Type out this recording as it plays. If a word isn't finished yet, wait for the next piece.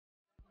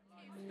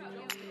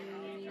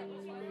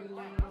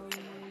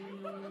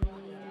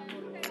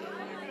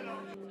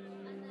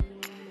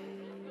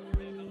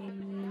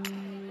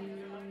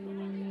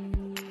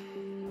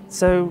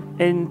So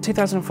in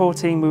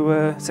 2014 we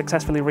were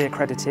successfully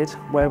re-accredited,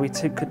 where we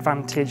took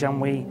advantage and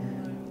we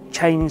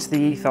changed the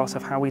ethos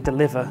of how we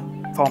deliver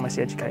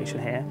pharmacy education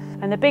here.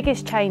 And the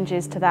biggest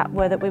changes to that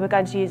were that we were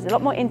going to use a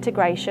lot more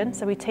integration,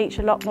 so we teach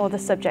a lot more of the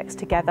subjects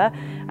together,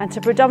 and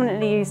to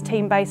predominantly use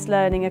team-based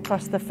learning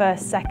across the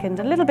first, second,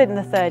 a little bit in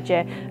the third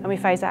year, and we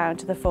phase it out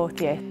into the fourth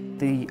year.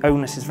 The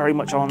onus is very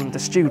much on the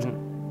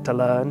student to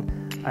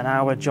learn, and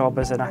our job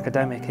as an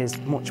academic is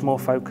much more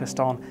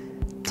focused on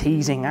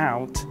teasing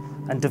out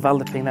and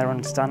developing their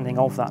understanding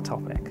of that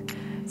topic.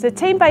 So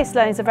team-based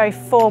learning is a very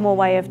formal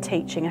way of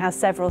teaching. It has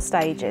several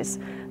stages.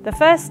 The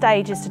first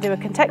stage is to do a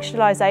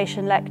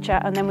contextualisation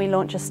lecture, and then we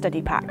launch a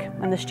study pack,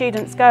 and the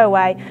students go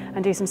away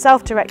and do some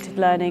self-directed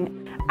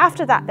learning.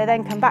 After that, they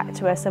then come back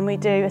to us and we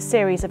do a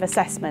series of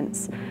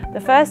assessments.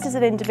 The first is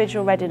an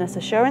individual readiness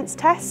assurance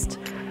test.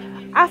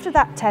 After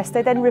that test,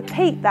 they then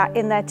repeat that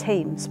in their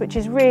teams, which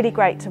is really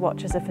great to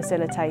watch as a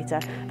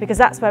facilitator, because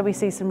that's where we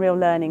see some real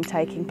learning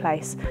taking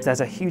place.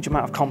 There's a huge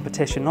amount of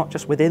competition, not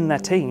just within their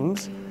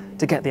teams,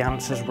 to get the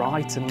answers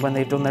right, and when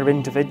they've done their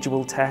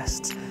individual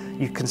tests,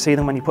 you can see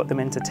them when you put them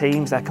into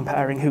teams, they're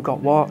comparing who got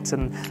what,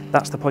 and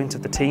that's the point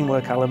of the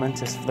teamwork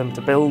element, is for them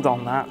to build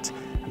on that.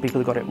 And people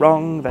who got it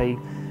wrong, they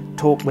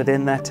talk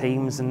within their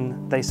teams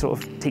and they sort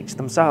of teach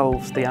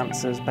themselves the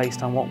answers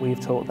based on what we've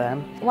taught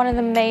them. One of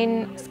the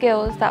main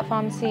skills that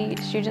pharmacy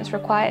students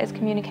require is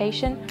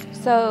communication.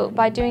 So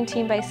by doing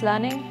team-based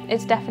learning,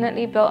 it's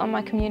definitely built on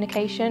my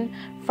communication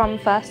from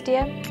first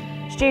year.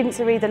 Students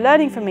are either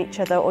learning from each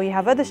other, or you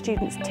have other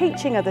students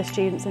teaching other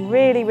students, and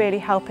really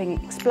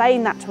helping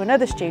explain that to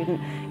another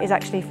student is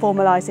actually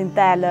formalising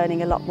their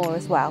learning a lot more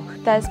as well.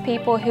 There's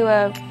people who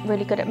are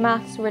really good at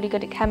maths, really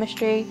good at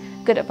chemistry,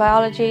 good at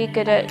biology,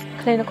 good at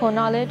clinical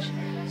knowledge.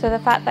 So the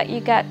fact that you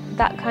get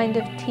that kind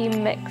of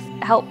team mix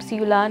helps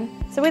you learn.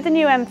 So with the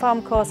new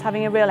MPharm course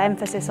having a real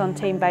emphasis on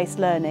team-based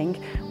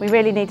learning, we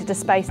really needed a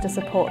space to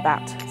support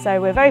that.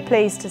 So we're very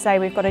pleased to say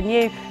we've got a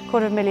new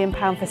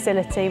 £250,000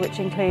 facility, which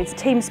includes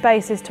team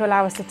spaces to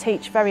allow us to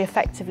teach very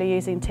effectively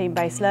using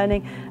team-based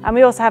learning. And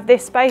we also have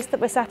this space that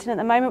we're sat in at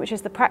the moment, which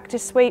is the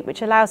practice suite,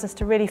 which allows us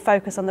to really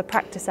focus on the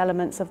practice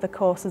elements of the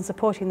course and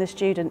supporting the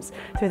students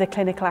through the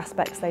clinical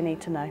aspects they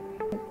need to know.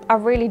 I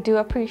really do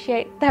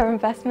appreciate their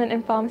investment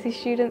in pharmacy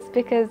students,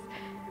 because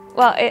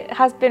well, it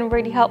has been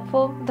really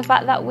helpful. The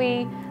fact that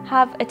we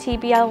have a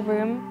TBL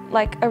room,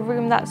 like a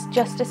room that's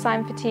just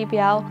assigned for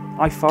TBL.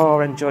 I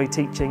far enjoy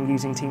teaching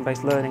using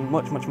team-based learning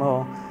much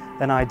more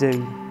than I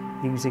do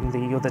using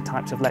the other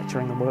types of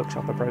lecturing and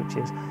workshop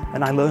approaches,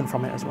 and I learn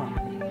from it as well.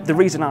 The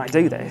reason I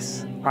do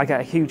this, I get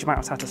a huge amount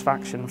of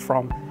satisfaction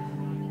from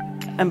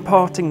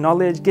imparting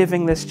knowledge,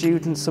 giving the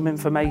students some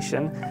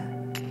information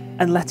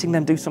and letting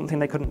them do something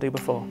they couldn't do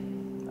before.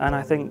 And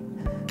I think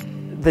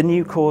the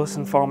new course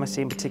in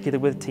pharmacy in particular,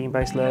 with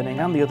team-based learning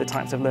and the other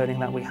types of learning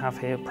that we have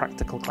here,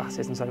 practical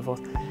classes and so forth,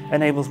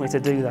 enables me to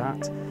do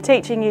that.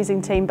 Teaching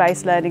using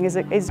team-based learning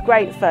is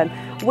great fun.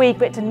 We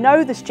get to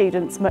know the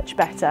students much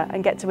better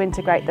and get to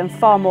integrate them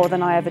far more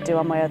than I ever do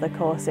on my other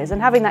courses, and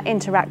having that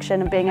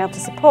interaction and being able to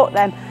support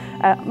them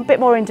a bit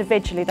more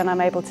individually than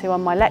I'm able to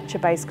on my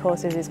lecture-based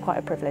courses is quite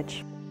a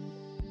privilege.